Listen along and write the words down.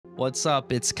What's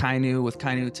up? It's Kainu with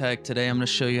Kainu Tech. Today I'm going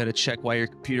to show you how to check why your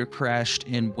computer crashed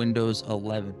in Windows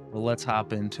 11. Well, let's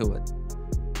hop into it.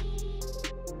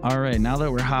 All right, now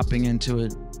that we're hopping into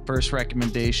it, first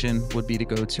recommendation would be to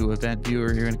go to Event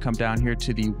Viewer. You're going to come down here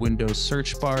to the Windows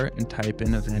search bar and type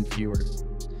in Event Viewer.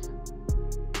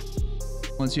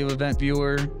 Once you have Event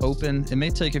Viewer open, it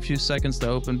may take a few seconds to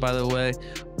open, by the way.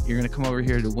 You're going to come over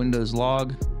here to Windows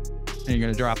Log, and you're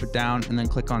going to drop it down and then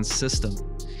click on System.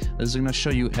 This is going to show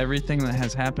you everything that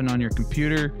has happened on your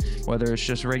computer, whether it's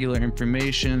just regular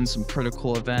information, some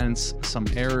critical events, some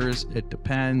errors, it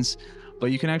depends, but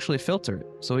you can actually filter it.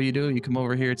 So what you do, you come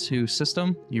over here to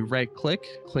System, you right click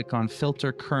on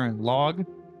Filter Current Log.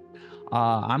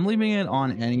 I'm leaving it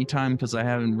on anytime because I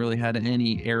haven't really had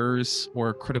any errors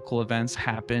or critical events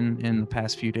happen in the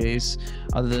past few days,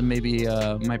 other than maybe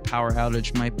my power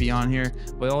outage might be on here.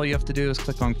 But all you have to do is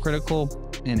click on critical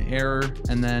and error,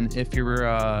 and then if your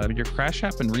crash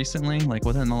happened recently, like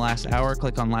within the last hour,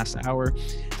 click on last hour.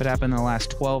 If it happened in the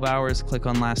last 12 hours, click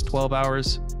on last 12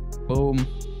 hours. Boom.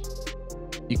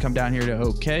 You come down here to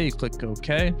OK, you click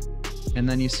OK, and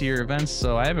then you see your events.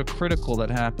 So I have a critical that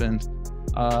happened.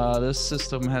 This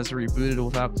system has rebooted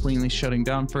without cleanly shutting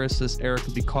down first. This error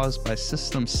could be caused by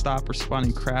system stop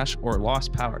responding crash or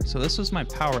lost power. So this was my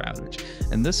power outage,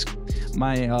 and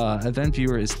my Event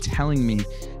Viewer is telling me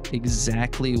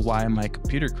exactly why my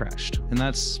computer crashed, and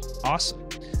that's awesome.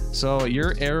 So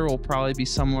your error will probably be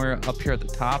somewhere up here at the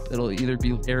top. It'll either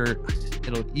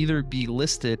be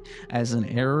listed as an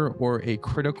error or a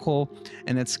critical,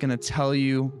 and it's going to tell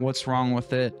you what's wrong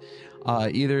with it,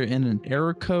 either in an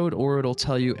error code, or it'll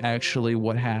tell you actually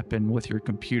what happened with your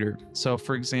computer. So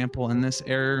for example, in this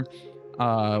error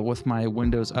with my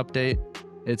Windows update,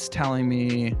 it's telling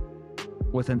me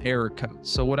with an error code.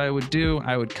 So what I would do,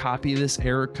 I would copy this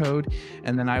error code,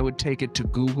 and then I would take it to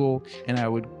Google, and I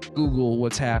would Google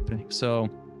what's happening. So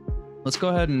let's go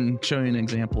ahead and show you an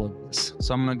example of this.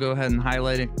 So I'm going to go ahead and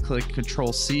highlight it, click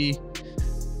Control C,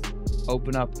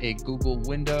 open up a Google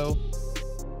window,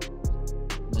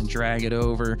 and drag it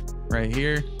over right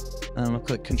here. I'm going to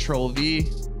click Control V.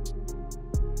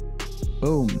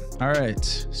 Boom. All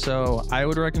right. So I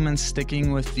would recommend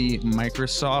sticking with the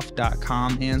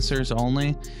Microsoft.com answers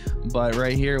only. But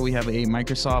right here we have a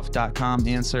Microsoft.com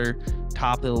answer,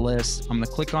 top of the list. I'm going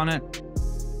to click on it.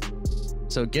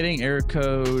 So getting error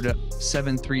code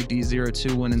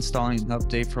 73D02 when installing an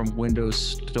update from Windows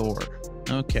Store.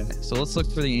 Okay. So let's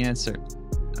look for the answer.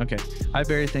 Okay. Hi,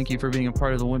 Barry. Thank you for being a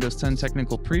part of the Windows 10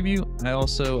 technical preview. I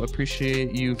also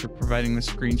appreciate you for providing the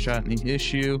screenshot and the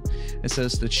issue. It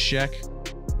says to check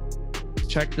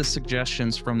the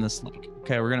suggestions from this link.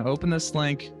 Okay, we're going to open this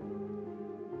link,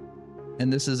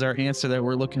 and this is our answer that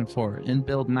we're looking for. In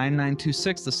build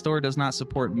 9926, the store does not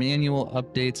support manual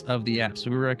updates of the app. So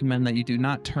we recommend that you do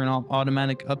not turn off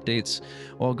automatic updates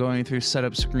while going through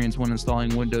setup screens when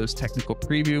installing Windows Technical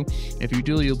Preview. If you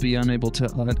do, you'll be unable to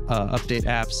update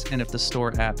apps, and if the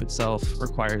store app itself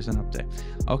requires an update.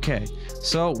 Okay,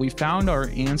 so we found our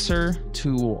answer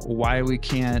to why we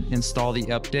can't install the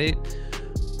update.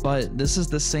 But this is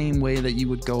the same way that you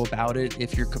would go about it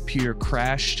if your computer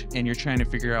crashed and you're trying to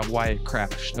figure out why it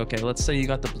crashed. Okay, let's say you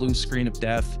got the blue screen of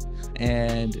death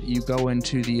and you go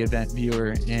into the Event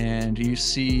Viewer and you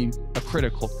see a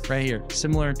critical right here,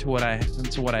 similar to what I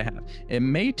have. It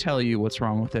may tell you what's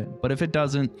wrong with it, but if it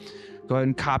doesn't, go ahead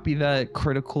and copy that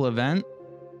critical event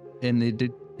in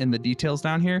the details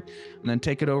down here, and then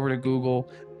take it over to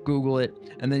Google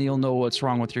it, and then you'll know what's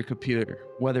wrong with your computer,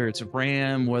 whether it's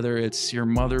RAM, whether it's your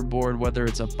motherboard, whether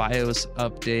it's a BIOS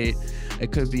update.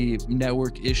 It could be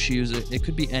network issues. It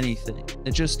could be anything.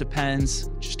 It just depends.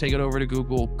 Just take it over to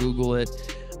Google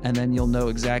it, and then you'll know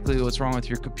exactly what's wrong with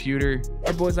your computer. All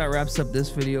right, boys, that wraps up this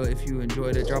video. If you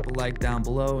enjoyed it, drop a like down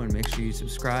below and make sure you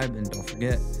subscribe, and don't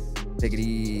forget, take it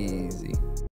easy.